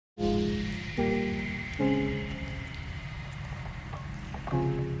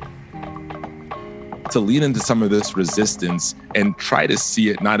To lean into some of this resistance and try to see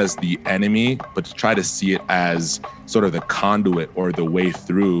it not as the enemy, but to try to see it as sort of the conduit or the way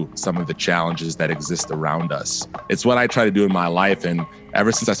through some of the challenges that exist around us. It's what I try to do in my life. And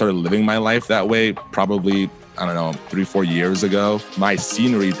ever since I started living my life that way, probably, 3-4 years ago, my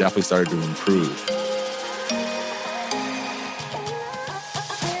scenery definitely started to improve.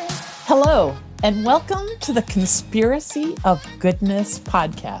 Hello, and welcome to the Conspiracy of Goodness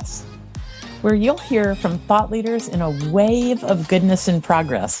podcast, where you'll hear from thought leaders in a wave of goodness and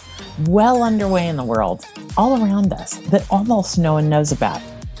progress well underway in the world, all around us, that almost no one knows about.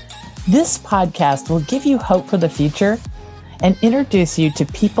 This podcast will give you hope for the future and introduce you to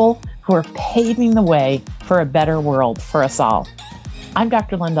people who are paving the way for a better world for us all. I'm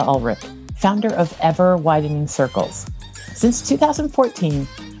Dr. Linda Ulrich, founder of Ever Widening Circles. Since 2014,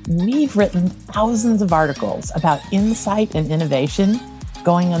 we've written thousands of articles about insight and innovation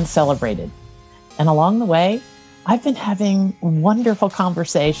going uncelebrated. And along the way, I've been having wonderful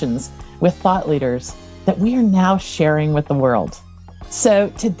conversations with thought leaders that we are now sharing with the world.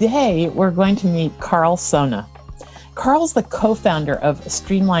 So today, we're going to meet Carl Sona. Carl's the co-founder of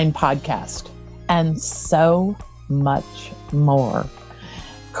Streamline Podcast and so much more.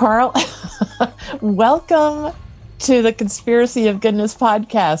 Carl, welcome to the Conspiracy of Goodness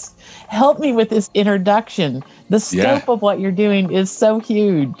podcast. Help me with this introduction. The scope of what you're doing is so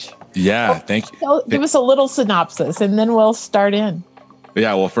huge. Yeah, thank you. So give us a little synopsis and then we'll start in.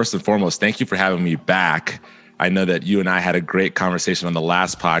 Yeah, well, first and foremost, thank you for having me back. I know that you and I had a great conversation on the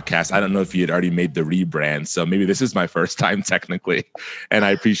last podcast. I don't know if you had already made the rebrand, so maybe this is my first time technically. And I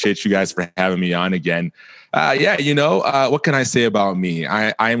appreciate you guys for having me on again. What can I say about me?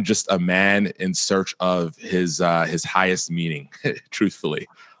 I am just a man in search of his highest meaning, truthfully.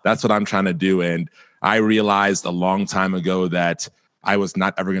 That's what I'm trying to do. And I realized a long time ago that I was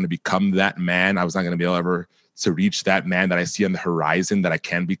not ever going to become that man. I was not going to be able ever to reach that man that I see on the horizon that I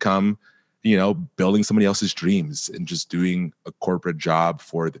can become, building somebody else's dreams and just doing a corporate job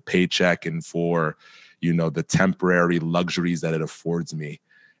for the paycheck and for, the temporary luxuries that it affords me.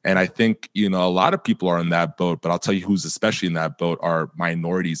 And I think, a lot of people are in that boat, but I'll tell you who's especially in that boat are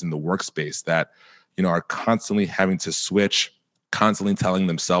minorities in the workspace that, are constantly having to switch, constantly telling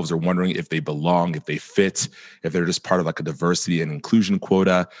themselves or wondering if they belong, if they fit, if they're just part of like a diversity and inclusion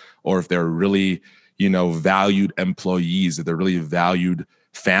quota, or if they're really, valued employees, if they're really valued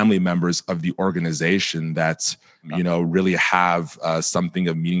family members of the organization that, really have something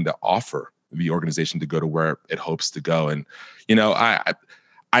of meaning to offer the organization to go to where it hopes to go. And,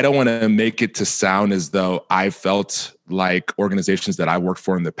 I don't want to make it to sound as though I felt like organizations that I worked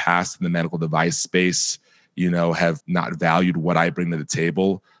for in the past in the medical device space, have not valued what I bring to the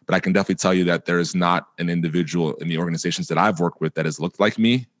table. But I can definitely tell you that there is not an individual in the organizations that I've worked with that has looked like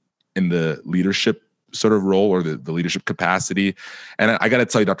me in the leadership sort of role or the leadership capacity. And I got to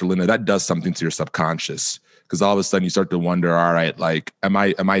tell you, Dr. Linda, that does something to your subconscious, because all of a sudden you start to wonder, all right, like, am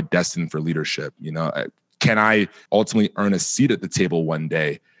I destined for leadership? Can I ultimately earn a seat at the table one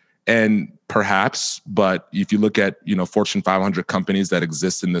day? And perhaps, but if you look at, Fortune 500 companies that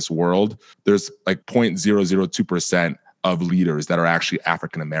exist in this world, there's like 0.002% of leaders that are actually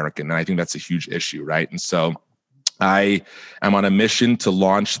African-American. And I think that's a huge issue, right? And so I am on a mission to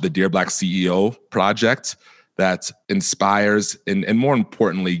launch the Dear Black CEO project that inspires and more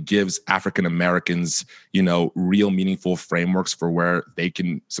importantly, gives African Americans, real meaningful frameworks for where they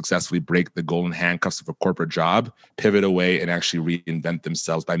can successfully break the golden handcuffs of a corporate job, pivot away and actually reinvent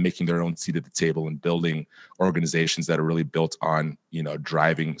themselves by making their own seat at the table and building organizations that are really built on,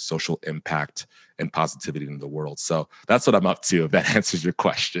 driving social impact and positivity in the world. So that's what I'm up to, if that answers your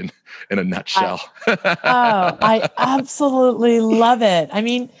question in a nutshell. I absolutely love it. I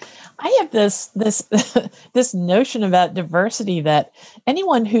mean, I have this notion about diversity that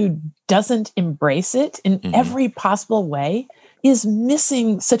anyone who doesn't embrace it in every possible way is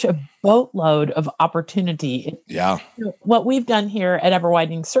missing such a boatload of opportunity. Yeah. What we've done here at Ever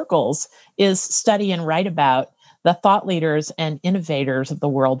Widening Circles is study and write about the thought leaders and innovators of the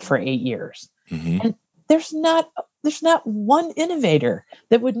world for 8 years. And there's not one innovator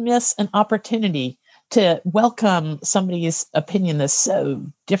that would miss an opportunity to welcome somebody's opinion that's so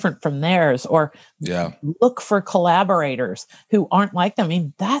different from theirs, or look for collaborators who aren't like them. I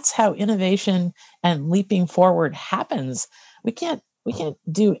mean, that's how innovation and leaping forward happens. We can't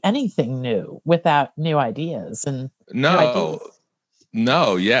do anything new without new ideas and No,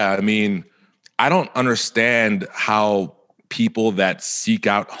 yeah. I mean, I don't understand how people that seek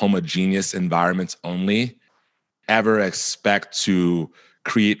out homogeneous environments only ever expect to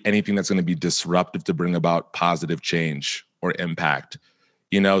create anything that's going to be disruptive to bring about positive change or impact.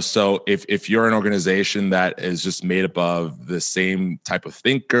 So if you're an organization that is just made up of the same type of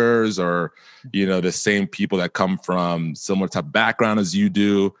thinkers, or the same people that come from similar type of background as you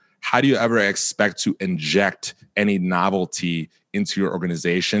do, how do you ever expect to inject any novelty into your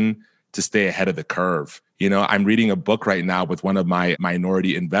organization to stay ahead of the curve? I'm reading a book right now with one of my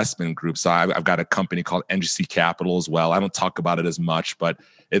minority investment groups. So I've got a company called NGC Capital as well. I don't talk about it as much, but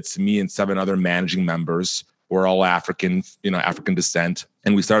it's me and 7 other managing members. We're all African, African descent.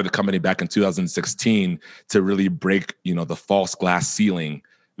 And we started the company back in 2016 to really break, the false glass ceiling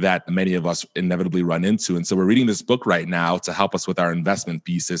that many of us inevitably run into. And so we're reading this book right now to help us with our investment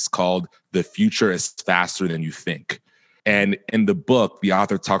thesis called The Future is Faster Than You Think. And in the book, the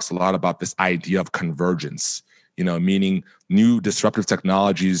author talks a lot about this idea of convergence, meaning new disruptive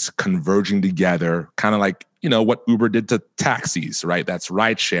technologies converging together, kind of like, what Uber did to taxis, right? That's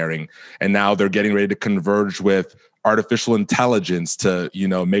ride sharing. And now they're getting ready to converge with artificial intelligence to,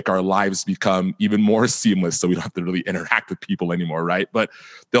 make our lives become even more seamless so we don't have to really interact with people anymore, right? But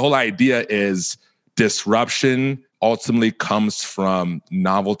the whole idea is disruption ultimately comes from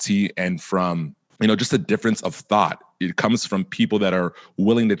novelty and from, just a difference of thought. It comes from people that are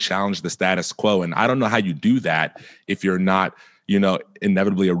willing to challenge the status quo. And I don't know how you do that if you're not,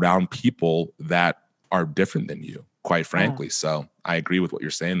 inevitably around people that are different than you, quite frankly. So I agree with what you're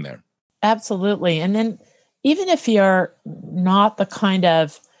saying there. Absolutely. And then even if you're not the kind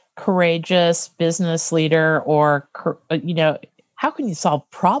of courageous business leader or, how can you solve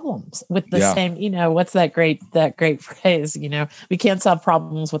problems with the same, what's that great phrase, we can't solve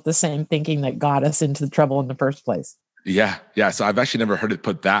problems with the same thinking that got us into the trouble in the first place. Yeah. So I've actually never heard it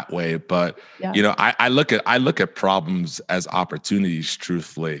put that way, but I look at problems as opportunities,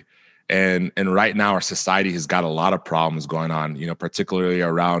 truthfully. And right now our society has got a lot of problems going on, particularly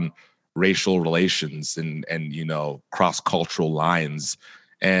around racial relations and cross-cultural lines.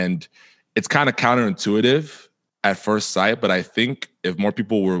 And it's kind of counterintuitive at first sight, but I think if more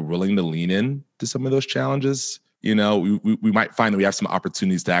people were willing to lean in to some of those challenges, we might find that we have some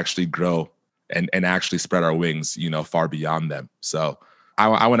opportunities to actually grow and actually spread our wings, far beyond them. So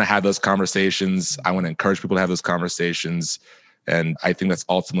I want to have those conversations. I want to encourage people to have those conversations. And I think that's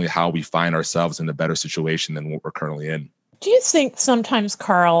ultimately how we find ourselves in a better situation than what we're currently in. Do you think sometimes,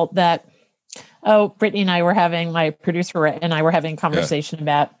 Carl, that, Brittany and I were having, my producer and I were having a conversation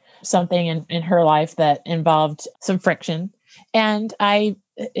about something in her life that involved some friction. And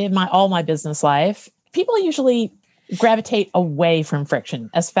in all my business life, people usually gravitate away from friction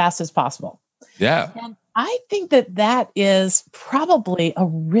as fast as possible. Yeah. And I think that is probably a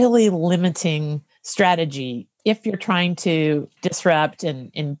really limiting strategy if you're trying to disrupt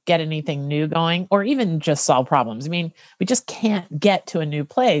and get anything new going, or even just solve problems. I mean, we just can't get to a new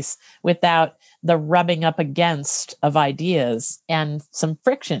place without the rubbing up against of ideas and some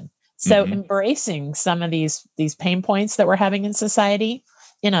friction. So embracing some of these pain points that we're having in society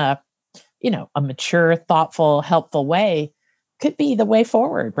in a mature, thoughtful, helpful way could be the way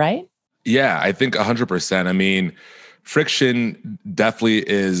forward, right? Yeah, I think 100%. I mean, friction definitely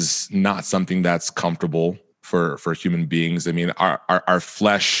is not something that's comfortable for human beings. I mean, our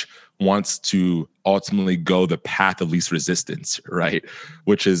flesh wants to ultimately go the path of least resistance, right?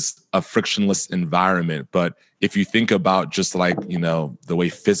 Which is a frictionless environment. But if you think about just like, the way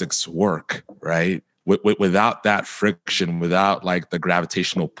physics work, right? Without that friction, without like the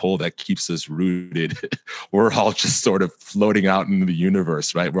gravitational pull that keeps us rooted, we're all just sort of floating out in the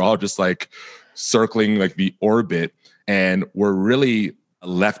universe, right? We're all just like circling like the orbit, and we're really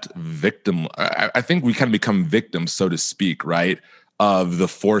left victim. I think we kind of become victims, so to speak, right? Of the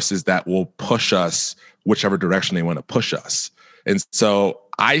forces that will push us whichever direction they want to push us. And so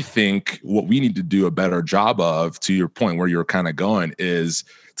I think what we need to do a better job of, to your point where you're kind of going, is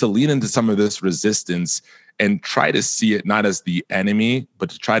to lean into some of this resistance and try to see it not as the enemy, but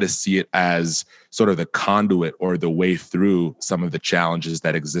to try to see it as sort of the conduit or the way through some of the challenges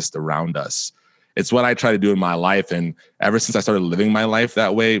that exist around us. It's what I try to do in my life. And ever since I started living my life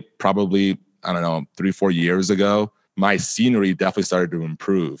that way, probably, 3-4 years ago, my scenery definitely started to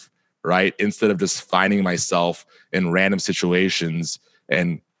improve, right? Instead of just finding myself in random situations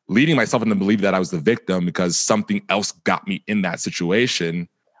and leading myself into believe that I was the victim because something else got me in that situation,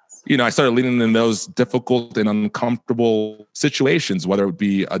 I started leading in those difficult and uncomfortable situations, whether it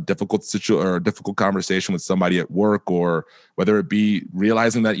be a difficult or a difficult conversation with somebody at work, or whether it be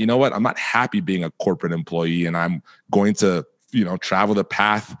realizing that, I'm not happy being a corporate employee and I'm going to, travel the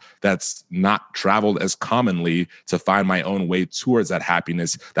path that's not traveled as commonly to find my own way towards that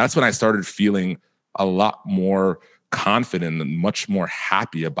happiness. That's when I started feeling a lot more confident and much more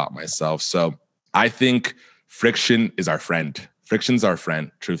happy about myself. So I think friction is our friend friction's our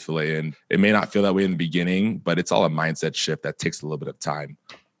friend, truthfully. And it may not feel that way in the beginning, but it's all a mindset shift that takes a little bit of time,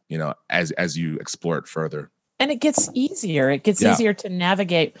 as you explore it further. And it gets easier. It gets Yeah. easier to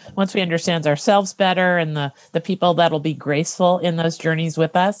navigate once we understand ourselves better and the people that'll be graceful in those journeys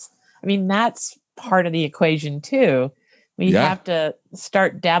with us. I mean, that's part of the equation too. We have to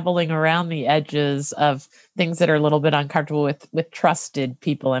start dabbling around the edges of things that are a little bit uncomfortable with trusted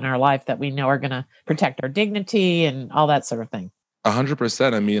people in our life that we know are going to protect our dignity and all that sort of thing.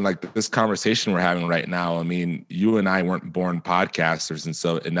 100%. I mean, like this conversation we're having right now, I mean, you and I weren't born podcasters. And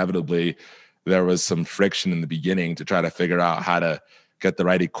so inevitably there was some friction in the beginning to try to figure out how to get the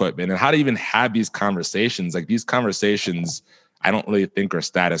right equipment and how to even have these conversations. Like these conversations, I don't really think are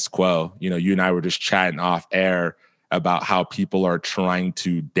status quo. You and I were just chatting off air about how people are trying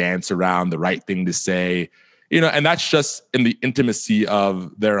to dance around the right thing to say, and that's just in the intimacy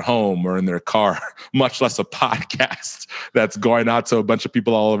of their home or in their car, much less a podcast that's going out to a bunch of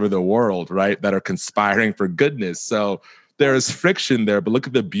people all over the world, right? That are conspiring for goodness. So there's friction there, but look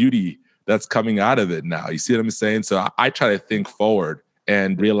at the beauty that's coming out of it now. You see what I'm saying? So I try to think forward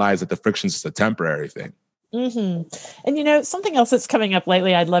and realize that the friction is just a temporary thing. Mm-hmm. And something else that's coming up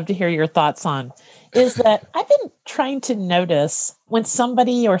lately, I'd love to hear your thoughts on, is that I've been trying to notice when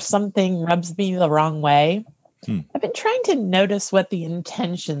somebody or something rubs me the wrong way. I've been trying to notice what the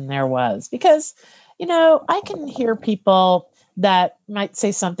intention there was, because, I can hear people that might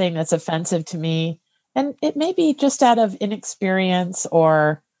say something that's offensive to me, and it may be just out of inexperience,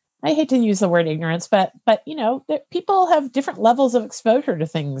 or I hate to use the word ignorance, but people have different levels of exposure to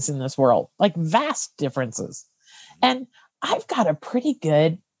things in this world, like vast differences. And I've got a pretty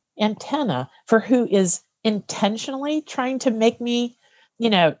good antenna for who is intentionally trying to make me,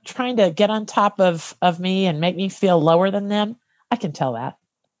 trying to get on top of me and make me feel lower than them. I can tell that.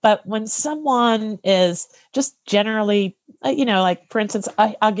 But when someone is just generally, like for instance,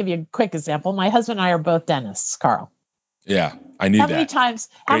 I'll give you a quick example. My husband and I are both dentists, Carl. Yeah, I knew that.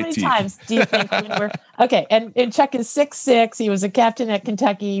 How many times do you think when we're okay? And Chuck is 6'6". He was a captain at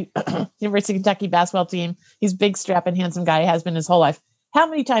Kentucky, University of Kentucky basketball team. He's a big, strapping, handsome guy. Has been his whole life. How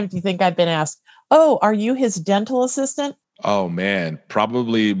many times do you think I've been asked, "Oh, are you his dental assistant?" Oh man,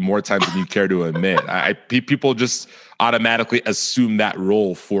 probably more times than you care to admit. People just automatically assume that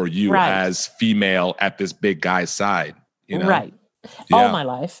role for you as female at this big guy's side. Right. All my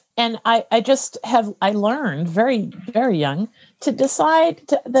life. And I learned very, very young to decide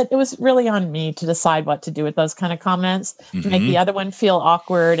that it was really on me to decide what to do with those kind of comments, to make the other one feel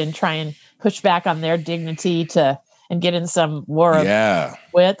awkward and try and push back on their dignity and get in some war of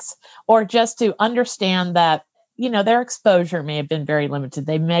wits, or just to understand that, their exposure may have been very limited.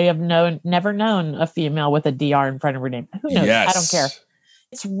 They may have never known a female with a DR in front of her name. Who knows? Yes. I don't care.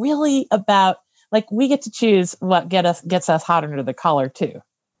 It's really about, like, we get to choose what gets us hot under the collar too.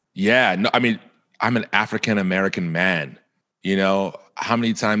 Yeah. No, I mean, I'm an African-American man. How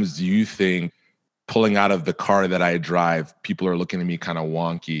many times do you think pulling out of the car that I drive, people are looking at me kind of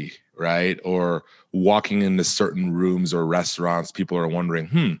wonky, right? Or walking into certain rooms or restaurants, people are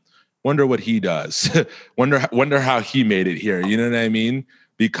wondering, wonder what he does. wonder how he made it here. You know what I mean?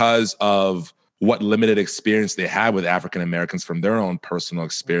 Because of what limited experience they have with African Americans from their own personal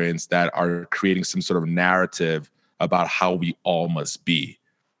experience, that are creating some sort of narrative about how we all must be,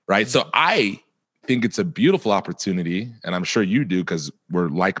 right? So I think it's a beautiful opportunity, and I'm sure you do because we're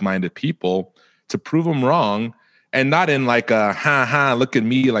like-minded people, to prove them wrong, and not in like a look at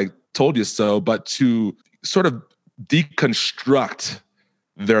me, like told you so, but to sort of deconstruct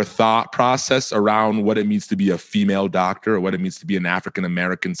their thought process around what it means to be a female doctor or what it means to be an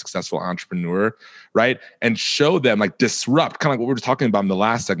African-American successful entrepreneur, right? And show them, like, disrupt, kind of like what we were talking about in the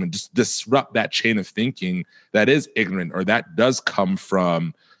last segment, just disrupt that chain of thinking that is ignorant, or that does come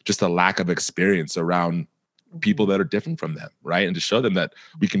from just a lack of experience around people that are different from them, right? And to show them that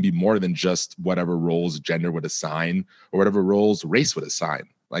we can be more than just whatever roles gender would assign or whatever roles race would assign.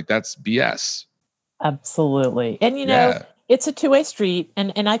 Like, that's BS. Absolutely. And, it's a two-way street.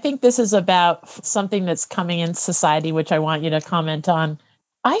 And I think this is about something that's coming in society, which I want you to comment on.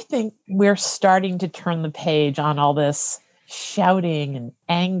 I think we're starting to turn the page on all this shouting and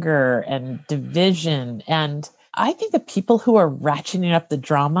anger and division. And I think the people who are ratcheting up the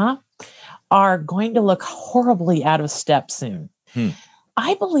drama are going to look horribly out of step soon.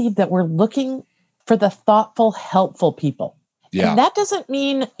 I believe that we're looking for the thoughtful, helpful people. Yeah. And that doesn't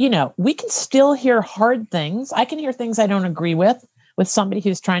mean, we can still hear hard things. I can hear things I don't agree with somebody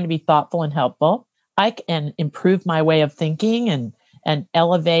who's trying to be thoughtful and helpful. I can improve my way of thinking and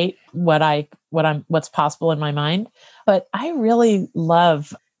elevate what's possible in my mind. But I really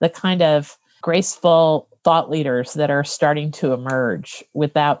love the kind of graceful, thought leaders that are starting to emerge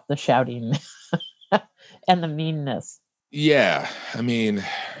without the shouting and the meanness. Yeah. I mean,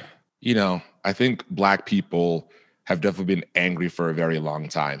 I think Black people have definitely been angry for a very long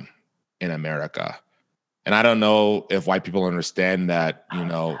time in America. And I don't know if white people understand that,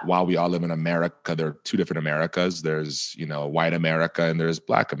 while we all live in America, there are two different Americas. There's, white America and there's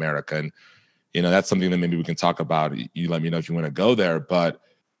Black America. And, that's something that maybe we can talk about. You let me know if you want to go there. But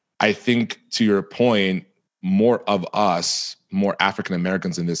I think, to your point, more of us, more African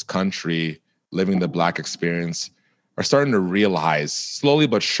Americans in this country living the Black experience are starting to realize slowly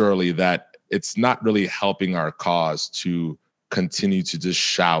but surely that it's not really helping our cause to continue to just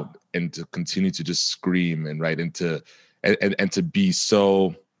shout and to continue to just scream and to be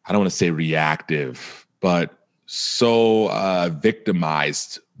so, I don't want to say reactive, but so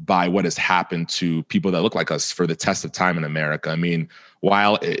victimized by what has happened to people that look like us for the test of time in America. I mean,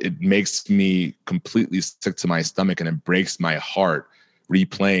 while it makes me completely sick to my stomach and it breaks my heart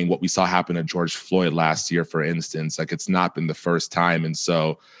replaying what we saw happen to George Floyd last year, for instance, like, it's not been the first time. And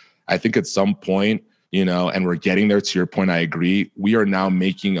so I think at some point, and we're getting there, to your point, I agree, we are now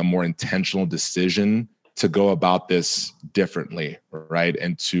making a more intentional decision to go about this differently, right?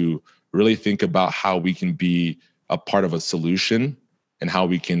 And to really think about how we can be a part of a solution and how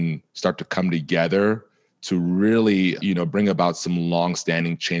we can start to come together to really, bring about some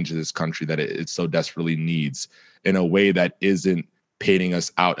longstanding change in this country that it so desperately needs, in a way that isn't painting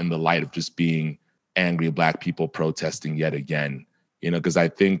us out in the light of just being angry Black people protesting yet again, because I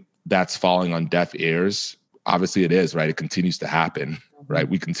think that's falling on deaf ears. Obviously it is, right? It continues to happen, right?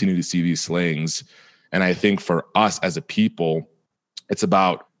 We continue to see these slayings. And I think for us as a people, it's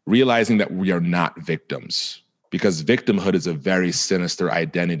about realizing that we are not victims, because victimhood is a very sinister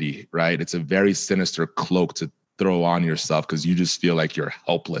identity, right? It's a very sinister cloak to throw on yourself because you just feel like you're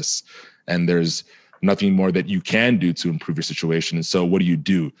helpless and there's nothing more that you can do to improve your situation. And so what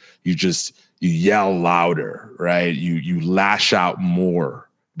do? You yell louder, right? You lash out more,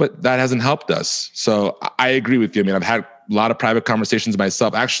 but that hasn't helped us. So I agree with you. I mean, I've had a lot of private conversations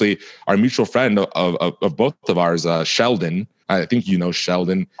myself. Actually, our mutual friend of both of ours, Sheldon, I think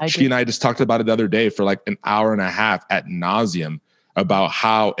Sheldon, she and I just talked about it the other day for like an hour and a half ad nauseum about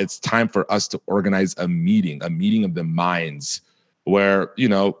how it's time for us to organize a meeting of the minds where,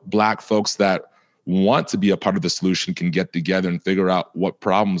 Black folks that want to be a part of the solution can get together and figure out what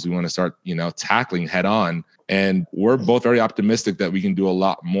problems we want to start, tackling head on. And we're both very optimistic that we can do a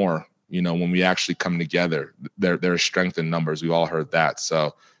lot more, when we actually come together. There's strength in numbers. We've all heard that.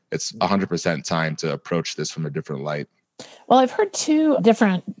 So it's 100% time to approach this from a different light. Well, I've heard two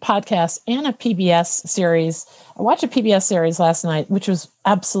different podcasts and a PBS series. I watched a PBS series last night, which was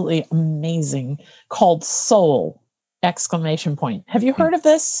absolutely amazing, called Soul! Have you heard of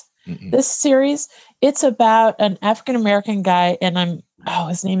this? Mm-mm. This series? It's about an African-American guy, and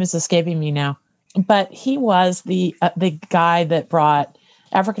his name is escaping me now, but he was the guy that brought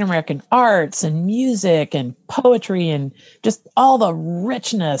African-American arts and music and poetry and just all the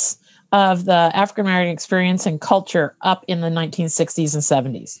richness of the African-American experience and culture up in the 1960s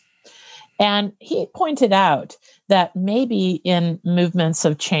and 70s. And he pointed out that maybe in movements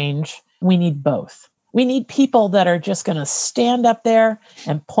of change, we need both. We need people that are just going to stand up there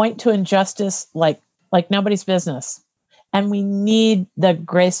and point to injustice like nobody's business. And we need the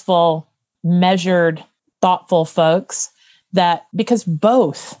graceful, measured, thoughtful folks because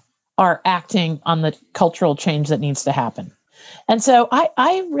both are acting on the cultural change that needs to happen. And so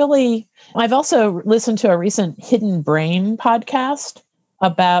I've also listened to a recent Hidden Brain podcast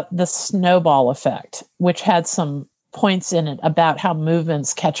about the snowball effect, which had some points in it about how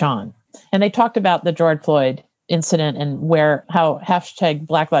movements catch on. And they talked about the George Floyd incident and how hashtag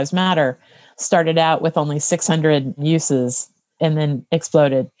Black Lives Matter started out with only 600 uses and then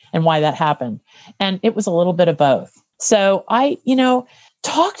exploded, and why that happened. And it was a little bit of both. So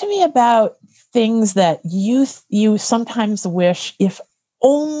talk to me about things that you sometimes wish, if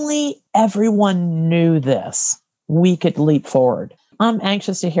only everyone knew this, we could leap forward. I'm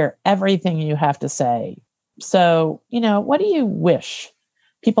anxious to hear everything you have to say. So, what do you wish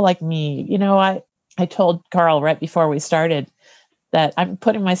people like me? I told Carl right before we started that I'm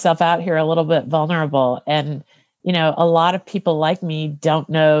putting myself out here a little bit vulnerable. And, a lot of people like me don't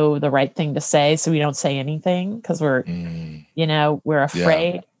know the right thing to say. So we don't say anything because we're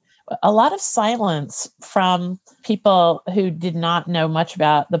afraid. Yeah. A lot of silence from people who did not know much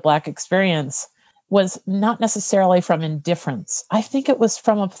about the Black experience was not necessarily from indifference. I think it was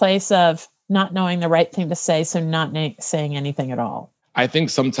from a place of not knowing the right thing to say, so not saying anything at all. I think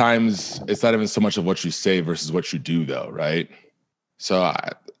sometimes it's not even so much of what you say versus what you do, though, right? So,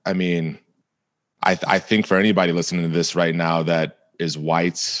 I mean, I think for anybody listening to this right now that is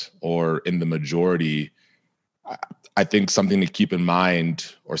white or in the majority, I think something to keep in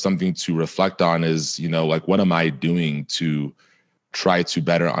mind or something to reflect on is, like, what am I doing to try to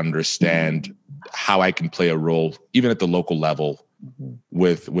better understand how I can play a role, even at the local level,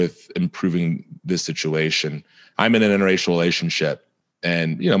 with improving this situation. I'm in an interracial relationship,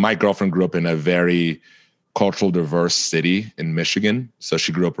 and my girlfriend grew up in a very cultural diverse city in Michigan. So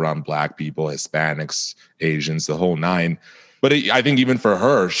she grew up around Black people, Hispanics, Asians, the whole nine. But I think even for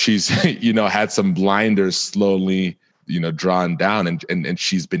her, she's had some blinders slowly drawn down, and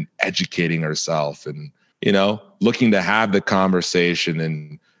she's been educating herself and looking to have the conversation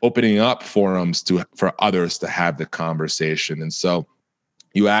and opening up forums for others to have the conversation. And so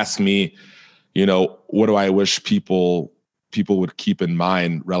you ask me, what do I wish people would keep in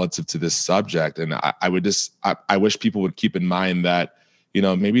mind relative to this subject? And I wish people would keep in mind that,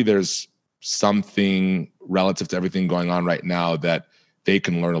 maybe there's something relative to everything going on right now that they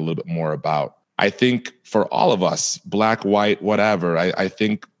can learn a little bit more about. I think for all of us, Black, white, whatever, I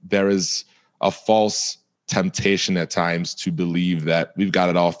think there is a false temptation at times to believe that we've got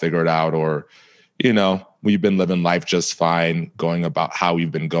it all figured out, or, we've been living life just fine, going about how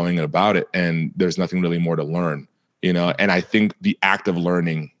we've been going about it, and there's nothing really more to learn, and I think the act of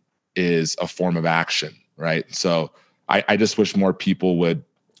learning is a form of action, right? So I just wish more people would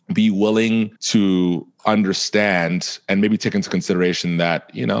be willing to understand and maybe take into consideration that,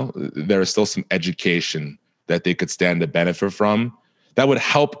 there is still some education that they could stand to benefit from that would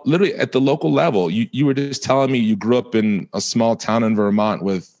help literally at the local level. You were just telling me you grew up in a small town in Vermont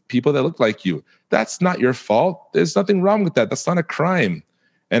with people that look like you. That's not your fault. There's nothing wrong with that. That's not a crime.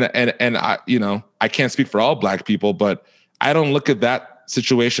 And I, I can't speak for all Black people, but I don't look at that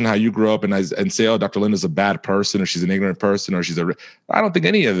situation, how you grew up, and say, oh, Dr. Linda's a bad person, or she's an ignorant person, or I don't think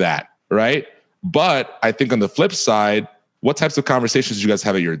any of that, right? But I think on the flip side, what types of conversations do you guys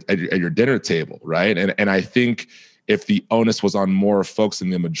have at your dinner table, right? And I think if the onus was on more folks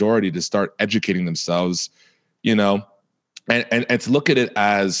in the majority to start educating themselves, and to look at it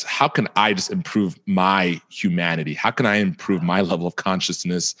as, how can I just improve my humanity? How can I improve my level of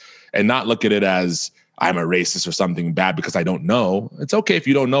consciousness, and not look at it as I'm a racist or something bad because I don't know. It's okay if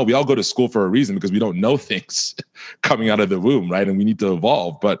you don't know. We all go to school for a reason, because we don't know things coming out of the womb, right? And we need to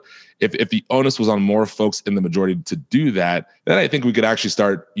evolve. But if the onus was on more folks in the majority to do that, then I think we could actually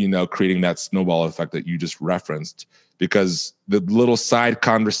start, creating that snowball effect that you just referenced. Because the little side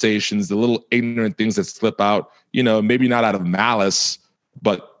conversations, the little ignorant things that slip out, maybe not out of malice,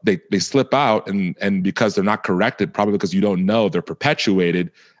 but they slip out, and because they're not corrected, probably because you don't know, they're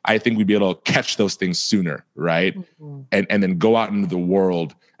perpetuated. I think we'd be able to catch those things sooner, right? Mm-hmm. And then go out into the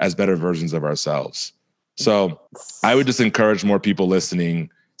world as better versions of ourselves. So I would just encourage more people listening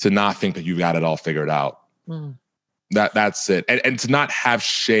to not think that you've got it all figured out. Mm. That's it. And to not have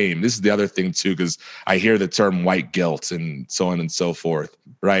shame. This is the other thing too, because I hear the term white guilt and so on and so forth,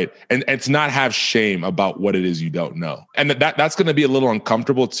 right? And to not have shame about what it is you don't know. And that's going to be a little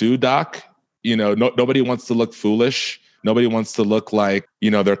uncomfortable too, Doc. Nobody wants to look foolish. Nobody wants to look like,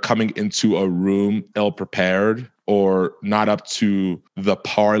 they're coming into a room ill-prepared or not up to the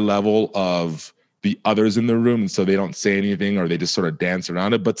par level of the others in the room. And so they don't say anything, or they just sort of dance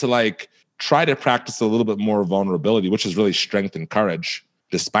around it. But to try to practice a little bit more vulnerability, which is really strength and courage,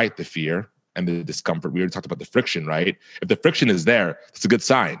 despite the fear and the discomfort. We already talked about the friction, right? If the friction is there, it's a good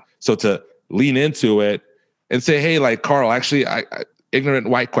sign. So to lean into it and say, hey, Carl, actually, I ignorant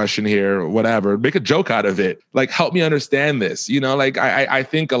white question here, whatever, make a joke out of it. Help me understand this. I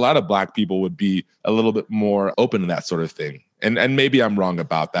think a lot of Black people would be a little bit more open to that sort of thing. And maybe I'm wrong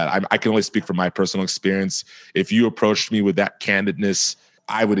about that. I can only speak from my personal experience. If you approached me with that candidness,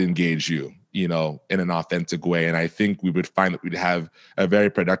 I would engage you, in an authentic way. And I think we would find that we'd have a very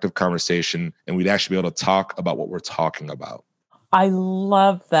productive conversation, and we'd actually be able to talk about what we're talking about. I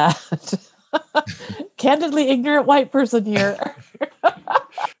love that. Candidly ignorant white person here.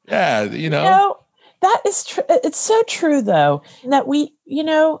 Yeah, that is true. It's so true, though, that we,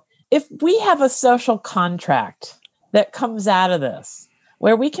 if we have a social contract that comes out of this,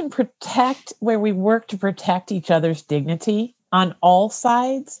 where we can where we work to protect each other's dignity on all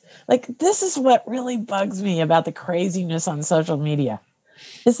sides. This is what really bugs me about the craziness on social media,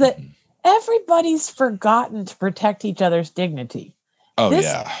 is that everybody's forgotten to protect each other's dignity. Oh,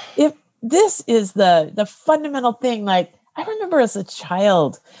 yeah. If this is the fundamental thing, I remember as a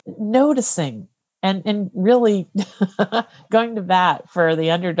child noticing and really going to bat for the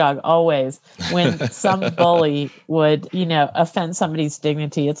underdog always when some bully would, offend somebody's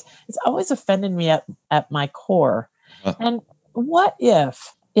dignity. It's always offended me at my core. And what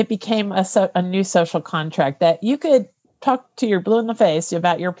if it became a new social contract that you could talk to your blue in the face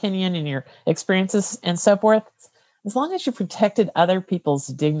about your opinion and your experiences and so forth, as long as you protected other people's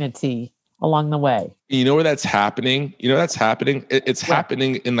dignity along the way. You know where that's happening? It's Yeah.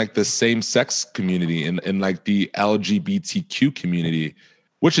 happening in like the same sex community, in like the LGBTQ community,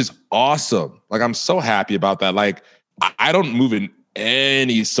 which is awesome. Like, I'm so happy about that. Like, I don't move in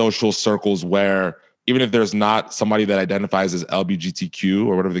any social circles where, even if there's not somebody that identifies as LGBTQ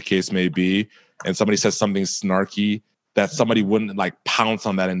or whatever the case may be, and somebody says something snarky, that somebody wouldn't like pounce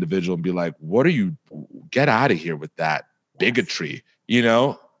on that individual and be like, what are you, get out of here with that bigotry, you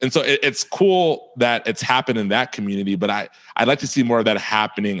know? And so it's cool that it's happened in that community, but I'd like to see more of that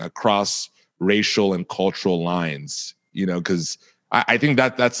happening across racial and cultural lines, you know, because I think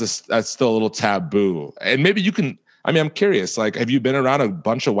that's still a little taboo. And maybe you can, I mean, I'm curious, like, have you been around a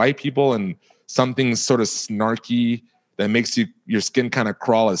bunch of white people and something sort of snarky that makes your skin kind of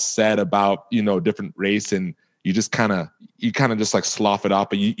crawl is said about, you know, different race, and you kind of just like slough it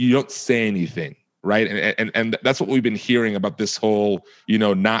off, but you don't say anything. Right. And that's what we've been hearing about this whole, you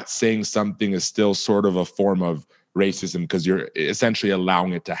know, not saying something is still sort of a form of racism because you're essentially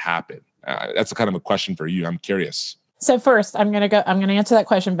allowing it to happen. That's a kind of a question for you. I'm curious. So first, I'm going to answer that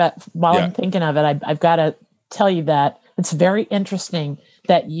question, but while I'm thinking of it, I've got to tell you that it's very interesting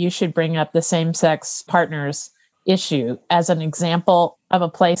that you should bring up the same-sex partners issue as an example of a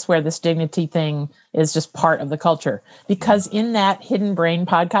place where this dignity thing is just part of the culture. Because in that Hidden Brain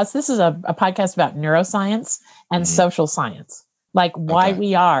podcast, this is a podcast about neuroscience and social science, like why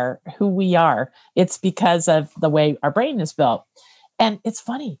we are who we are. It's because of the way our brain is built. And it's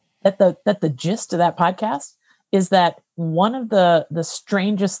funny that the gist of that podcast is that one of the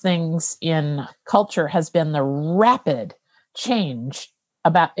strangest things in culture has been the rapid change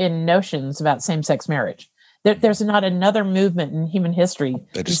in notions about same-sex marriage. There's not another movement in human history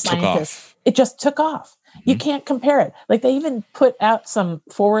that just took off. It just took off. Mm-hmm. You can't compare it. Like, they even put out some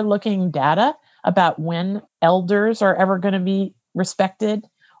forward-looking data about when elders are ever going to be respected,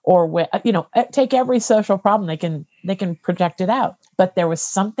 or when, you know, take every social problem, they can project it out. But there was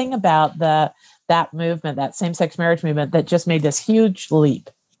something about that movement, that same-sex marriage movement, that just made this huge leap.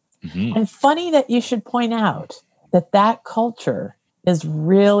 Mm-hmm. And funny that you should point out that culture is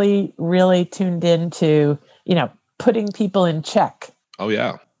really, really tuned into, you know, putting people in check. Oh,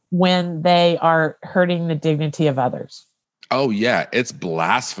 yeah. When they are hurting the dignity of others. Oh, yeah. It's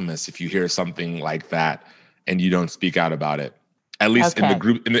blasphemous if you hear something like that and you don't speak out about it. At least in the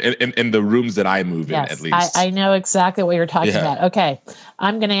group, in the rooms that I move in, at least. I know exactly what you're talking about. Okay.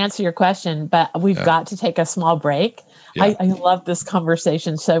 I'm going to answer your question, but we've got to take a small break. Yeah. I love this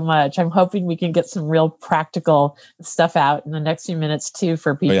conversation so much. I'm hoping we can get some real practical stuff out in the next few minutes too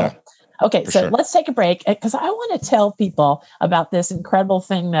for people. Oh, yeah. Okay, so let's take a break, because I want to tell people about this incredible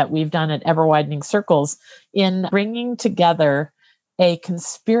thing that we've done at Ever Widening Circles in bringing together a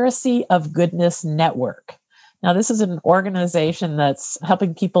Conspiracy of Goodness network. Now, this is an organization that's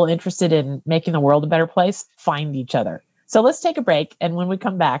helping people interested in making the world a better place find each other. So let's take a break, and when we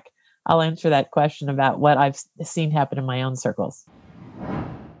come back, I'll answer that question about what I've seen happen in my own circles.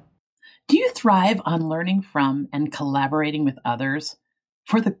 Do you thrive on learning from and collaborating with others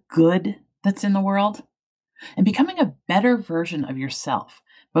for the good that's in the world, and becoming a better version of yourself,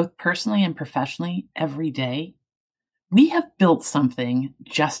 both personally and professionally, every day? We have built something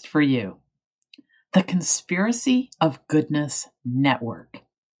just for you. The Conspiracy of Goodness Network.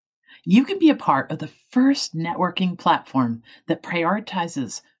 You can be a part of the first networking platform that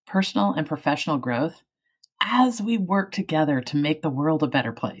prioritizes personal and professional growth as we work together to make the world a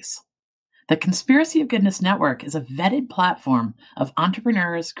better place. The Conspiracy of Goodness Network is a vetted platform of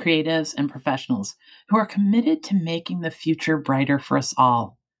entrepreneurs, creatives, and professionals who are committed to making the future brighter for us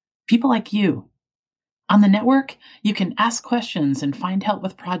all. People like you. On the network, you can ask questions and find help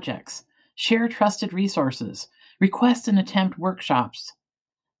with projects, share trusted resources, request and attempt workshops,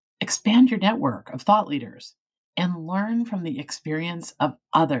 expand your network of thought leaders, and learn from the experience of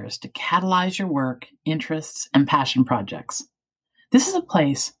others to catalyze your work, interests, and passion projects. This is a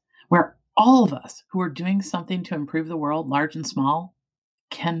place where all of us who are doing something to improve the world, large and small,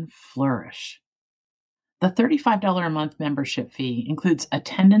 can flourish. The $35 a month membership fee includes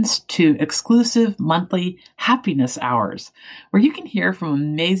attendance to exclusive monthly happiness hours, where you can hear from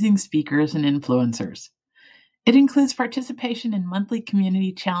amazing speakers and influencers. It includes participation in monthly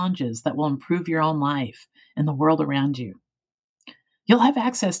community challenges that will improve your own life and the world around you. You'll have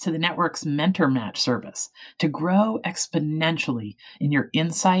access to the network's Mentor Match service to grow exponentially in your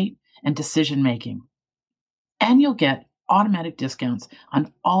insight and decision-making. And you'll get automatic discounts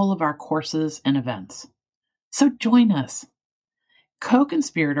on all of our courses and events. So join us.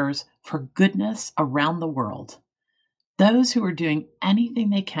 co-conspirators for goodness around the world, those who are doing anything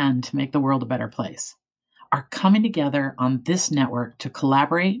they can to make the world a better place, are coming together on this network to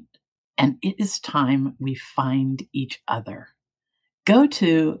collaborate, and it is time we find each other. Go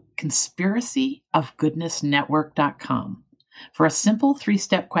to conspiracyofgoodnessnetwork.com for a simple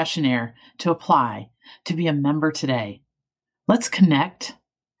 3-step questionnaire to apply to be a member today. Let's connect,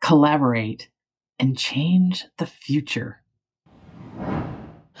 collaborate, and change the future.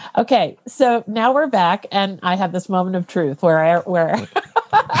 Okay, so now we're back, and I have this moment of truth where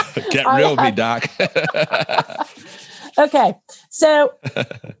Get real with me, Doc. Okay,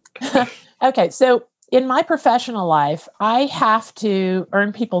 so in my professional life, I have to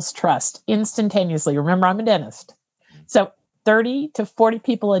earn people's trust instantaneously. Remember, I'm a dentist. So 30 to 40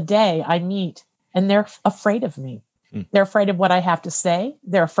 people a day I meet, and they're afraid of me. They're afraid of what I have to say.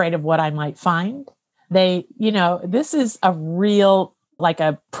 They're afraid of what I might find. This is a real, like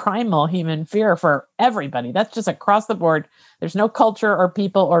a primal human fear for everybody. That's just across the board. There's no culture or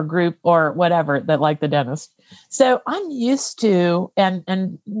people or group or whatever that like the dentist. So I'm used to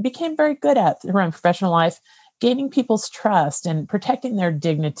and became very good at through my professional life, gaining people's trust and protecting their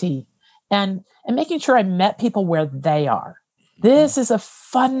dignity and making sure I met people where they are. This is a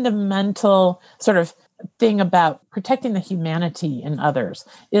fundamental sort of thing about protecting the humanity in others,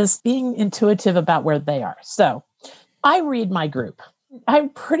 is being intuitive about where they are. So I read my group. I'm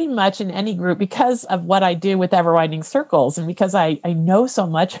pretty much in any group because of what I do with Ever Widening Circles, and because I know so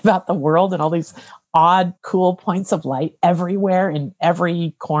much about the world and all these odd, cool points of light everywhere in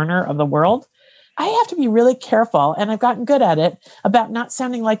every corner of the world. I have to be really careful, and I've gotten good at it, about not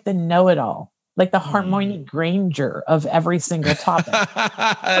sounding like the know-it-all, like the Hermione Granger of every single topic.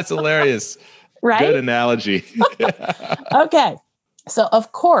 That's hilarious. Right? Good analogy. Okay. So,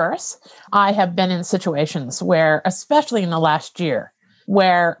 of course, I have been in situations where, especially in the last year,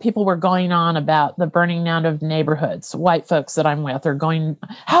 where people were going on about the burning down of neighborhoods. White folks that I'm with are going,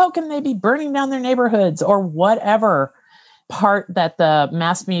 how can they be burning down their neighborhoods, or whatever part that the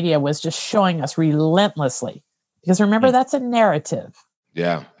mass media was just showing us relentlessly. Because remember, that's a narrative.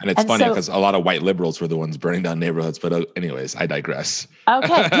 Yeah. And it's funny because a lot of white liberals were the ones burning down neighborhoods. But anyways, I digress.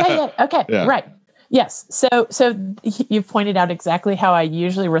 Okay. Yeah. Okay. Yeah. Right. Yes. So you've pointed out exactly how I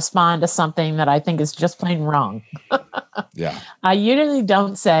usually respond to something that I think is just plain wrong. Yeah. I usually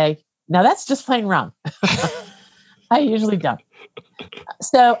don't say, no, that's just plain wrong. I usually don't.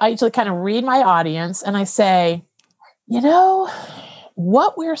 So I usually kind of read my audience and I say,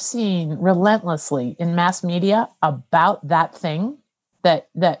 what we're seeing relentlessly in mass media about that thing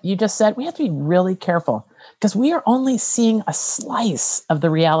that you just said, we have to be really careful, because we are only seeing a slice of the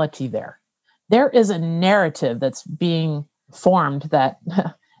reality there. There is a narrative that's being formed that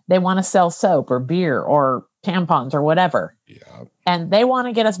they want to sell soap or beer or tampons or whatever. Yeah. And they want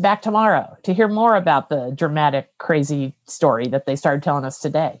to get us back tomorrow to hear more about the dramatic, crazy story that they started telling us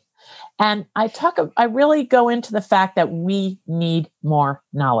today. And I really go into the fact that we need more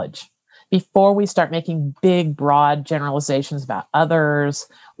knowledge before we start making big, broad generalizations about others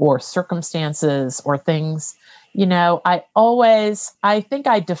or circumstances or things. I think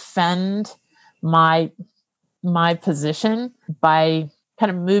I defend my position by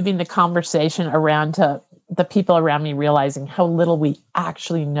kind of moving the conversation around to the people around me realizing how little we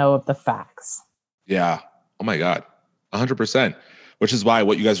actually know of the facts. Yeah. Oh my God. 100%. Which is why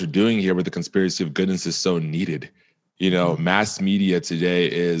what you guys are doing here with the Conspiracy of Goodness is so needed. Mass media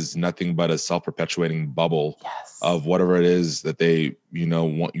today is nothing but a self-perpetuating bubble of whatever it is that they,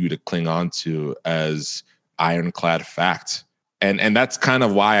 want you to cling on to as ironclad fact. And that's kind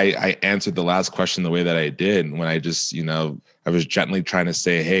of why I answered the last question the way that I did, when I just, I was gently trying to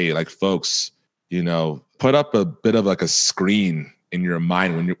say, hey, like, folks, put up a bit of like a screen in your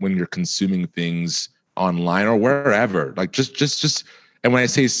mind when you're consuming things online or wherever. Like just and when I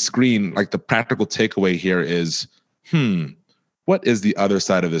say screen, like, the practical takeaway here is, what is the other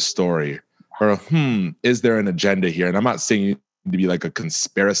side of this story? Or is there an agenda here? And I'm not saying you need to be like a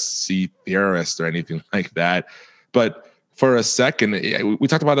conspiracy theorist or anything like that, but for a second, we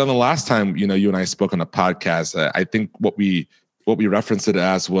talked about it on the last time, you and I spoke on a podcast. I think what we referenced it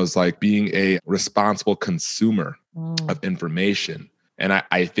as was like being a responsible consumer of information. And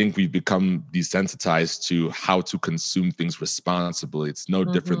I think we've become desensitized to how to consume things responsibly. It's no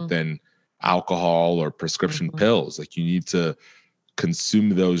different than alcohol or prescription pills. Like, you need to consume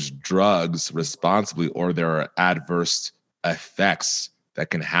those drugs responsibly, or there are adverse effects that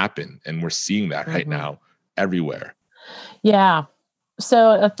can happen. And we're seeing that right now everywhere. Yeah.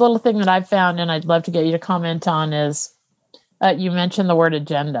 So a little thing that I've found, and I'd love to get you to comment on, is you mentioned the word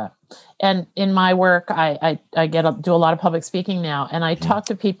agenda. And in my work, I do a lot of public speaking now, and I talk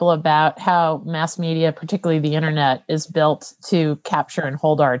to people about how mass media, particularly the internet, is built to capture and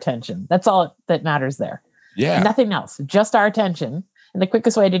hold our attention. That's all that matters there. Yeah. Nothing else, just our attention. And the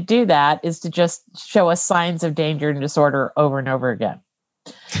quickest way to do that is to just show us signs of danger and disorder over and over again.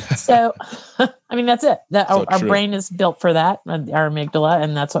 So, I mean, that's it. Our brain is built for that, our amygdala,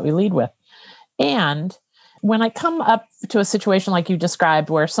 and that's what we lead with. And when I come up to a situation like you described,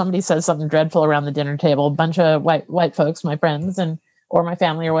 where somebody says something dreadful around the dinner table, a bunch of white folks, my friends, or my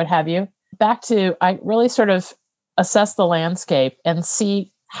family, or what have you, I really sort of assess the landscape and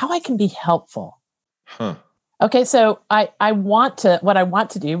see how I can be helpful. Huh. Okay, so what I want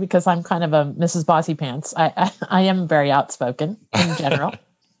to do, because I'm kind of a Mrs. Bossy Pants, I am very outspoken in general,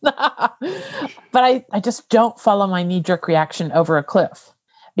 but I just don't follow my knee-jerk reaction over a cliff,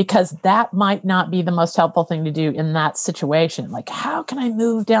 because that might not be the most helpful thing to do in that situation. Like, how can I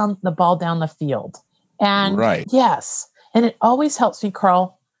move the ball down the field? And right. Yes, and it always helps me,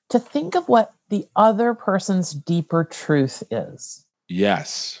 Carl, to think of what the other person's deeper truth is.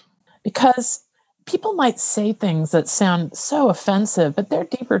 Yes. Because people might say things that sound so offensive, but their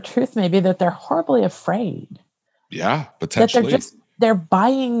deeper truth may be that they're horribly afraid. Yeah, potentially. That they're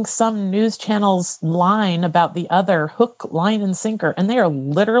buying some news channel's line about the other, hook, line, and sinker, and they are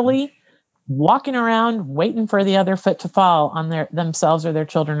literally walking around waiting for the other foot to fall on themselves or their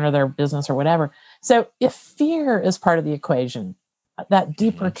children or their business or whatever. So if fear is part of the equation, that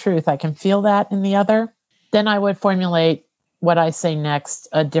deeper truth, I can feel that in the other, then I would formulate what I say next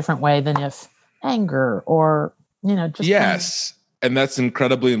a different way than if anger or, just. Yes. And that's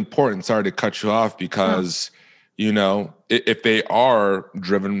incredibly important. Sorry to cut you off, because, if they are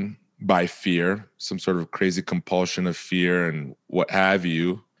driven by fear, some sort of crazy compulsion of fear and what have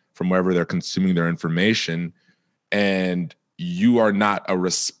you, from wherever they're consuming their information, and you are not a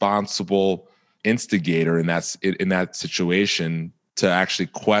responsible instigator in that situation to actually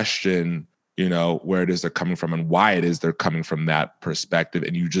question, where it is they're coming from and why it is they're coming from that perspective,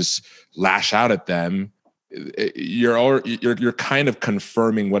 and you just lash out at them, you're kind of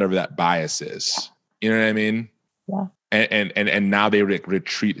confirming whatever that bias is. You know what I mean? Yeah. And now they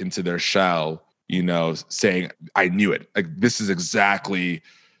retreat into their shell, saying, I knew it. Like, this is exactly,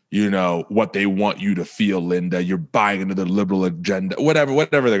 what they want you to feel, Linda. You're buying into the liberal agenda, whatever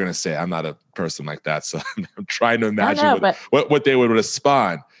they're going to say. I'm not a person like that, so I'm trying to imagine what they would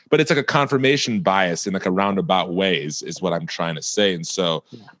respond. But it's like a confirmation bias in like a roundabout ways is what I'm trying to say. And so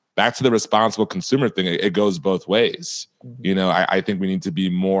back to the responsible consumer thing, it goes both ways. Mm-hmm. I think we need to be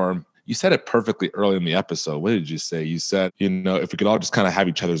more, you said it perfectly early in the episode. What did you say? You said, if we could all just kind of have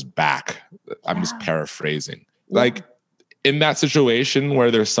each other's back. I'm just paraphrasing. Yeah. Like, in that situation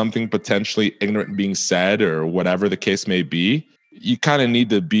where there's something potentially ignorant being said or whatever the case may be, you kind of need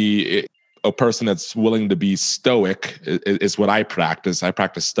to be a person that's willing to be stoic is what I practice. I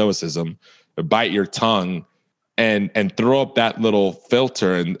practice stoicism. Bite your tongue and throw up that little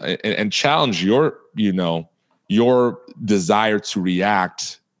filter and challenge your desire to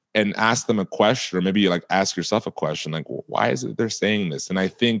react, and ask them a question, or maybe like ask yourself a question, like, why is it they're saying this? And I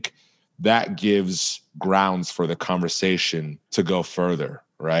think that gives grounds for the conversation to go further,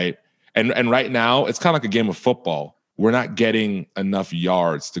 right? And right now, it's kind of like a game of football. We're not getting enough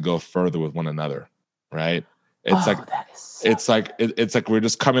yards to go further with one another, right? It's like we're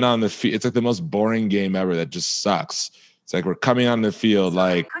just coming on the field. It's like the most boring game ever that just sucks. It's like we're coming on the field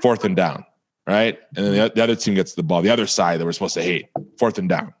like 4th and down, right? And then the other team gets the ball, the other side that we're supposed to hate, 4th and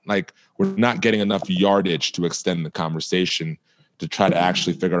down. Like, we're not getting enough yardage to extend the conversation to try to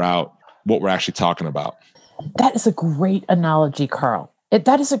actually figure out what we're actually talking about. That is a great analogy, Carl.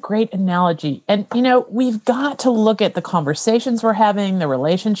 That is a great analogy. And, we've got to look at the conversations we're having, the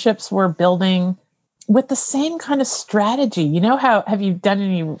relationships we're building with the same kind of strategy. How have you done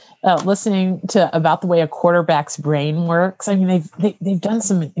any listening to about the way a quarterback's brain works? I mean, they've done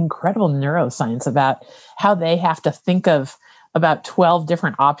some incredible neuroscience about how they have to think of about 12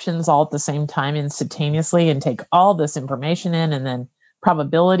 different options all at the same time instantaneously and take all this information in, and then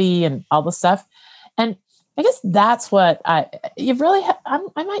probability and all the stuff. And I guess that's what I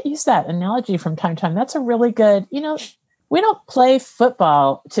might use that analogy from time to time. That's a really good, we don't play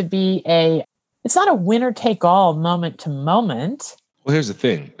football to be it's not a winner take all moment to moment. Well, here's the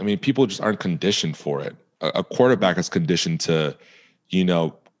thing. I mean, people just aren't conditioned for it. A quarterback is conditioned to,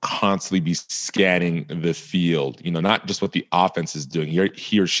 constantly be scanning the field, not just what the offense is doing.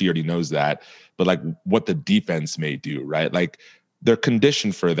 He or she already knows that, but like what the defense may do, right? Like, they're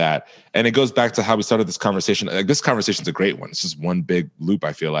conditioned for that. And it goes back to how we started this conversation. Like, this conversation's a great one. It's just one big loop,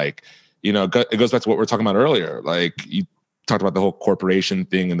 I feel like. It goes back to what we were talking about earlier. Like, talked about the whole corporation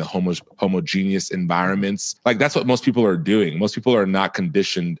thing and the homogeneous environments. Like that's what most people are doing. Most people are not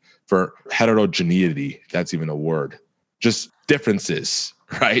conditioned for heterogeneity. If that's even a word. Just differences,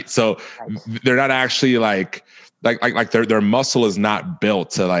 right? So they're not actually like their muscle is not built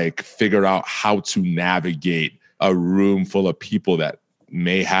to like figure out how to navigate a room full of people that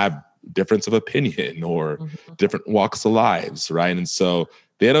may have difference of opinion or different walks of lives, right? And so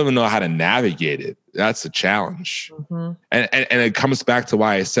they don't even know how to navigate it. That's a challenge. And it comes back to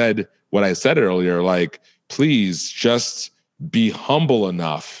why I said what I said earlier, like, please just be humble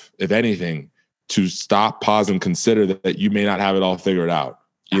enough, if anything, to stop, pause, and consider that you may not have it all figured out,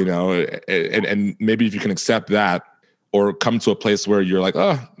 you know, and maybe if you can accept that or come to a place where you're like,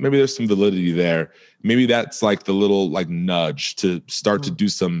 oh, maybe there's some validity there. Maybe that's like the little like nudge to start to do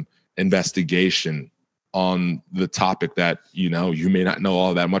some investigation on the topic that, you know, you may not know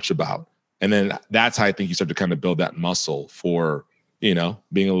all that much about. And then that's how I think you start to kind of build that muscle for, you know,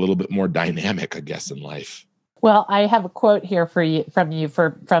 being a little bit more dynamic, I guess, in life. Well, I have a quote here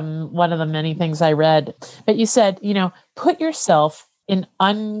from one of the many things I read. But you said, you know, put yourself in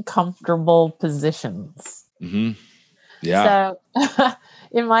uncomfortable positions. Yeah. So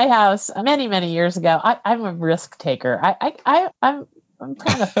in my house, many, many years ago, I'm a risk taker. I'm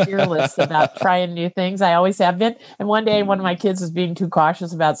kind of fearless about trying new things. I always have been. And one day, one of my kids was being too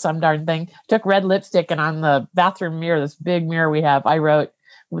cautious about some darn thing, took red lipstick, and on the bathroom mirror, this big mirror we have, I wrote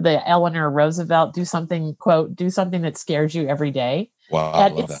the Eleanor Roosevelt, do something that scares you every day. Wow.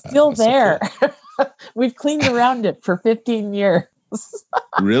 And it's still there. So cool. We've cleaned around it for 15 years.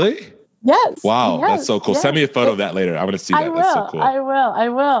 Really? Yes. Wow. Yes, that's so cool. Send me a photo of that later. I want to see that. That's so cool. I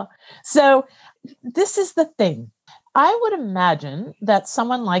will. So this is the thing. I would imagine that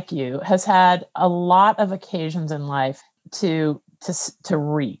someone like you has had a lot of occasions in life to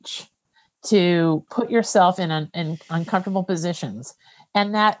reach, to put yourself in uncomfortable positions,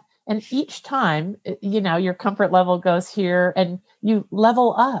 and each time, you know, your comfort level goes here, and you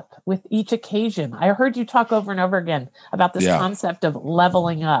level up with each occasion. I heard you talk over and over again about this concept of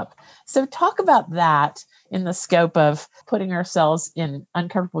leveling up. So talk about that in the scope of putting ourselves in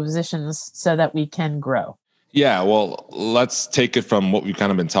uncomfortable positions so that we can grow. Yeah, well, let's take it from what we've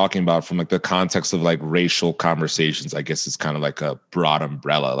kind of been talking about from like the context of like racial conversations. I guess it's kind of like a broad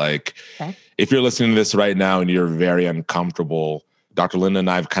umbrella. Like if you're listening to this right now and you're very uncomfortable, Dr. Linda and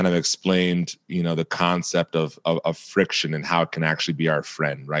I have kind of explained, you know, the concept of friction and how it can actually be our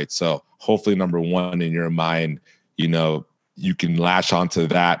friend, right? So hopefully, number one, in your mind, you know, you can latch onto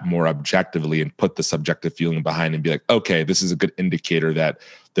that more objectively and put the subjective feeling behind and be like, okay, this is a good indicator that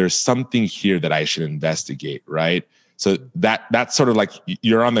there's something here that I should investigate, right? So that's sort of like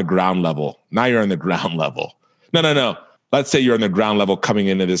you're on the ground level. Now you're on the ground level. No. Let's say you're on the ground level coming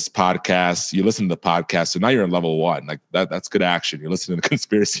into this podcast. You listen to the podcast. So now you're in level one. Like that's good action. You're listening to the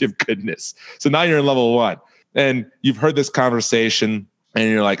Conspiracy of Goodness. So now you're in level one. And you've heard this conversation and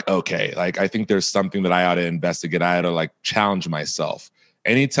you're like, okay, like I think there's something that I ought to investigate. I ought to like challenge myself.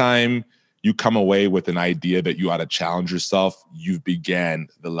 Anytime you come away with an idea that you ought to challenge yourself, you've began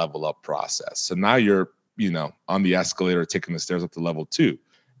the level up process. So now you're, you know, on the escalator, taking the stairs up to level 2.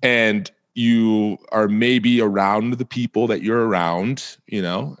 And you are maybe around the people that you're around, you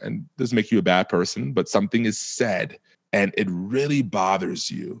know, and doesn't make you a bad person, but something is said and it really bothers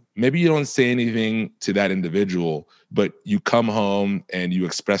you. Maybe you don't say anything to that individual, but you come home and you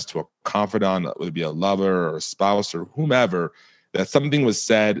express to a confidant, whether it be a lover or a spouse or whomever, that something was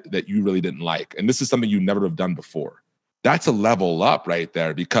said that you really didn't like. And this is something you never have done before. That's a level up right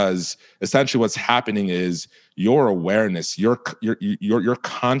there, because essentially what's happening is your awareness, your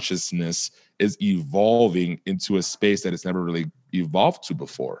consciousness is evolving into a space that it's never really evolved to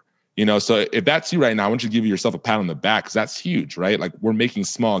before. You know, so if that's you right now, I want you to give yourself a pat on the back, because that's huge, right? Like we're making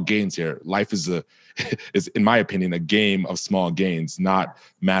small gains here. Life is in my opinion, a game of small gains, not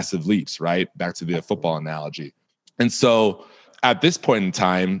massive leaps, right? Back to the football analogy. And so at this point in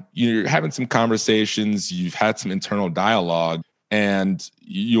time, you're having some conversations, you've had some internal dialogue, and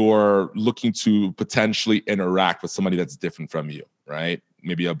you're looking to potentially interact with somebody that's different from you, right?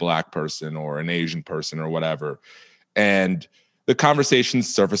 Maybe a Black person or an Asian person or whatever. And the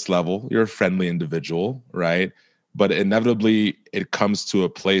conversation's surface level, you're a friendly individual, right? But inevitably it comes to a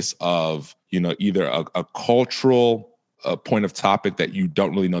place of, you know, either a cultural point of topic that you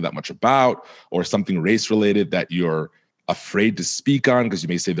don't really know that much about, or something race related that you're afraid to speak on because you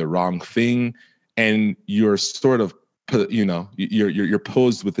may say the wrong thing, and you're sort of, you know, you're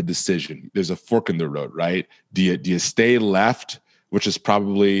posed with a decision. There's a fork in the road, right? Do you stay left, which is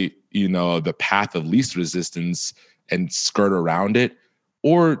probably, you know, the path of least resistance, and skirt around it,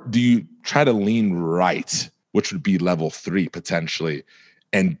 or do you try to lean right which would be level 3 potentially,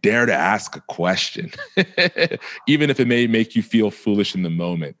 and dare to ask a question, even if it may make you feel foolish in the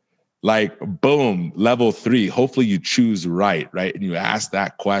moment. Like, boom, level 3, hopefully you choose right? And you ask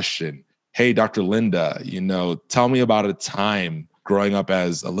that question. Hey, Dr. Linda, tell me about a time growing up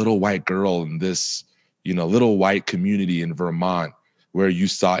as a little white girl in this, little white community in Vermont where you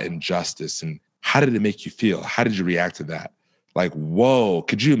saw injustice, and how did it make you feel? How did you react to that? Like, whoa,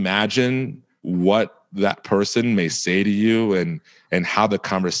 could you imagine what that person may say to you, and how the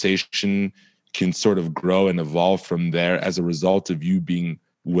conversation can sort of grow and evolve from there as a result of you being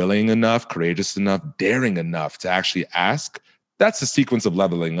willing enough, courageous enough, daring enough to actually ask? That's the sequence of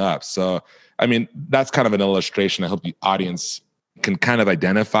leveling up. So, I mean, that's kind of an illustration I hope the audience can kind of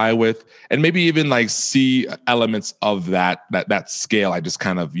identify with, and maybe even like see elements of that scale I just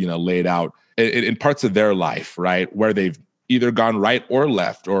kind of, laid out in parts of their life, right? Where they've either gone right or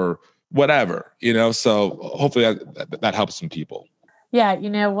left or whatever, so hopefully that helps some people. Yeah.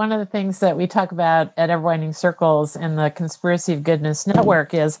 One of the things that we talk about at Ever Widening Circles in the Conspiracy of Goodness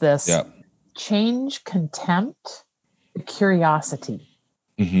Network is this change contempt to curiosity.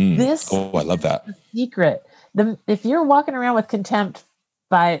 Mm-hmm. I love that. Secret. If you're walking around with contempt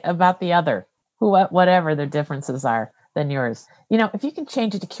about the other, whatever their differences are than yours, if you can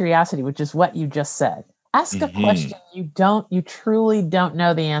change it to curiosity, which is what you just said, ask a question you truly don't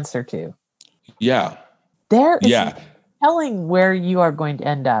know the answer to. Yeah. There is telling where you are going to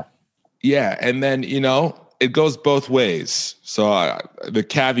end up. Yeah. And then, it goes both ways. So the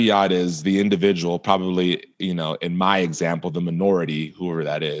caveat is the individual, probably, in my example, the minority, whoever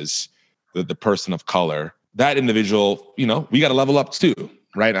that is, the person of color, that individual, we got to level up too.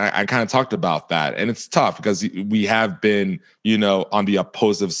 Right. I kind of talked about that. And it's tough because we have been, on the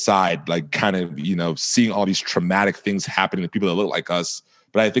opposite side, like kind of, seeing all these traumatic things happening to people that look like us.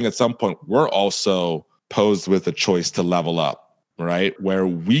 But I think at some point we're also posed with a choice to level up, right? Where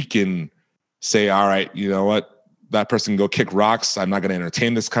we can say, all right, you know what? That person can go kick rocks. I'm not going to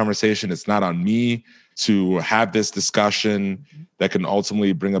entertain this conversation. It's not on me to have this discussion that can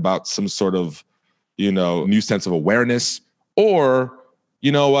ultimately bring about some sort of, new sense of awareness. Or,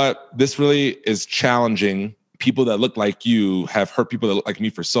 you know what? This really is challenging. People that look like you have hurt people that look like me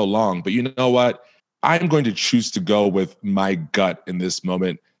for so long. But you know what? I'm going to choose to go with my gut in this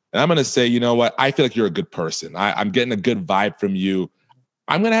moment. And I'm going to say, you know what? I feel like you're a good person. I'm getting a good vibe from you.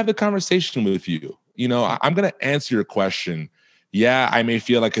 I'm going to have the conversation with you. I'm going to answer your question. Yeah, I may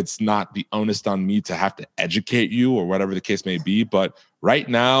feel like it's not the onus on me to have to educate you or whatever the case may be. But right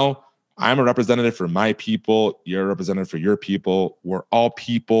now, I'm a representative for my people. You're a representative for your people. We're all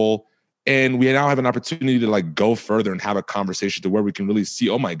people. And we now have an opportunity to like go further and have a conversation to where we can really see,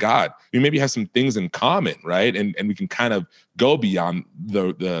 oh my God, we maybe have some things in common, right? And we can kind of go beyond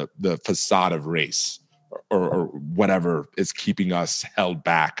the facade of race or whatever is keeping us held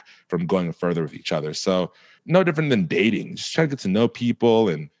back from going further with each other. So no different than dating. Just try to get to know people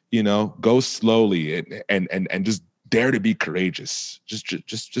and, go slowly and just dare to be courageous.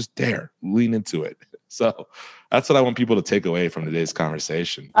 Just dare, lean into it. So that's what I want people to take away from today's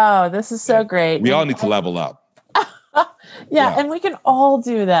conversation. Oh, this is so great. We all need to level up. Yeah. And we can all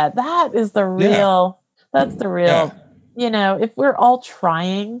do that. That is the real, that's the real, if we're all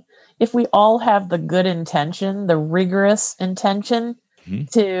trying, if we all have the good intention, the rigorous intention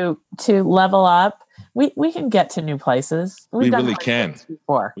to level up, we can get to new places. We really can.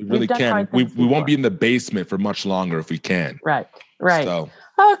 We really can. We won't be in the basement for much longer if we can. Right. So.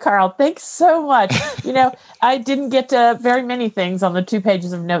 Oh, Carl, thanks so much. I didn't get to very many things on the 2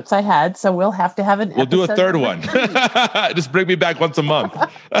 pages of notes I had, so we'll have to have an We'll do a third one. Just bring me back once a month.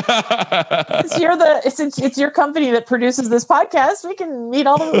 Since it's your company that produces this podcast, we can meet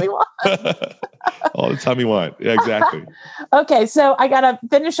all the way we want. All the time you want. Yeah, exactly. Okay, so I got to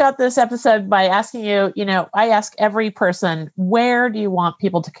finish out this episode by asking you, I ask every person, where do you want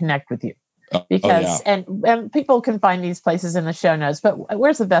people to connect with you? Because and people can find these places in the show notes, but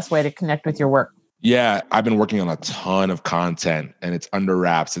where's the best way to connect with your work? Yeah, I've been working on a ton of content and it's under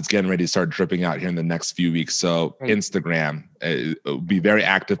wraps. It's getting ready to start dripping out here in the next few weeks. So great. Instagram, it'll be a very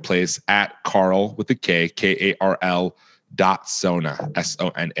active place at Carl with a K, Karl .Sona,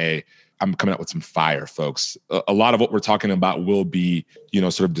 Sona. I'm coming up with some fire, folks. A lot of what we're talking about will be,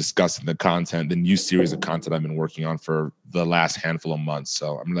 sort of discussed in the content, the new series of content I've been working on for the last handful of months.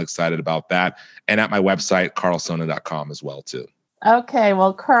 So I'm really excited about that. And at my website, karlsona.com as well, too. Okay.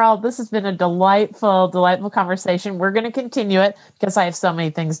 Well, Carl, this has been a delightful conversation. We're going to continue it because I have so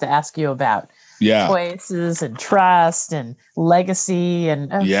many things to ask you about. Yeah. Choices and trust and legacy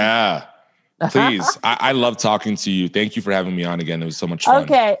and... Yeah. Please. I love talking to you. Thank you for having me on again. It was so much fun.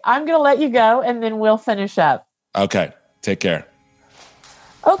 Okay. I'm going to let you go and then we'll finish up. Okay. Take care.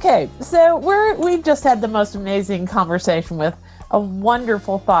 Okay. So we've just had the most amazing conversation with a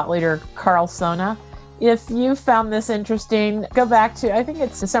wonderful thought leader, Carl Sona. If you found this interesting, go back to, I think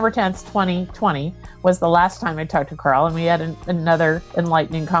it's December 10th, 2020 was the last time I talked to Carl, and we had another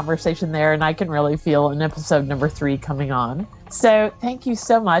enlightening conversation there, and I can really feel an episode number 3 coming on. So thank you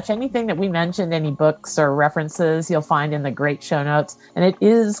so much. Anything that we mentioned, any books or references, you'll find in the great show notes. And it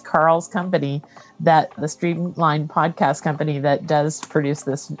is Carl's company, that the Streamline Podcast Company, that does produce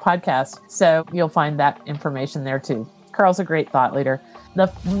this podcast. So you'll find that information there too. Carl's a great thought leader.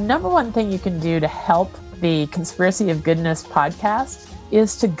 The number one thing you can do to help the Conspiracy of Goodness podcast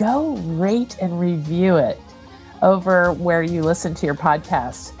is to go rate and review it over where you listen to your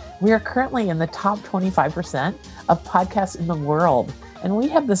podcast. We are currently in the top 25% of podcasts in the world. And we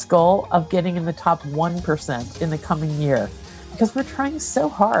have this goal of getting in the top 1% in the coming year, because we're trying so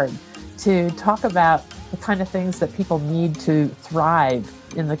hard to talk about the kind of things that people need to thrive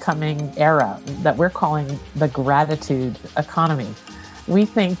in the coming era that we're calling the gratitude economy. We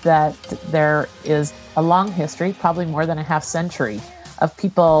think that there is a long history, probably more than a half century, of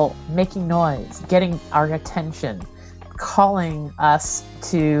people making noise, getting our attention, calling us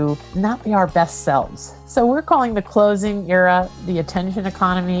to not be our best selves. So we're calling the closing era the attention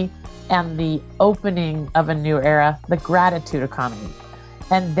economy, and the opening of a new era the gratitude economy.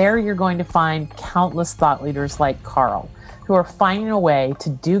 And there you're going to find countless thought leaders like Carl, who are finding a way to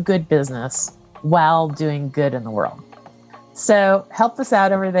do good business while doing good in the world. So help us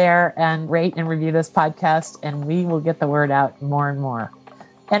out over there and rate and review this podcast, and we will get the word out more and more.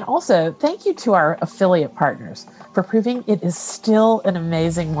 And also, thank you to our affiliate partners for proving it is still an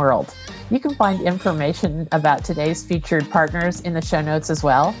amazing world. You can find information about today's featured partners in the show notes as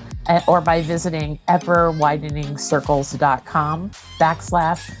well, or by visiting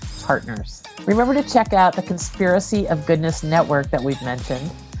everwideningscircles.com/partners. Remember to check out the Conspiracy of Goodness Network that we've mentioned.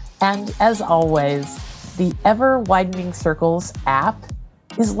 And as always, the Ever Widening Circles app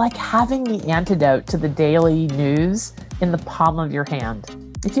is like having the antidote to the daily news in the palm of your hand.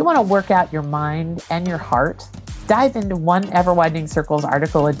 If you want to work out your mind and your heart, dive into one Ever Widening Circles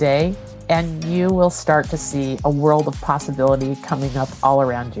article a day, and you will start to see a world of possibility coming up all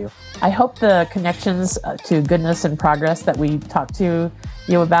around you. I hope the connections to goodness and progress that we talked to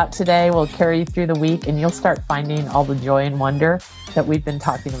you about today will carry you through the week, and you'll start finding all the joy and wonder that we've been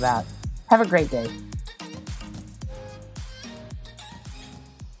talking about. Have a great day.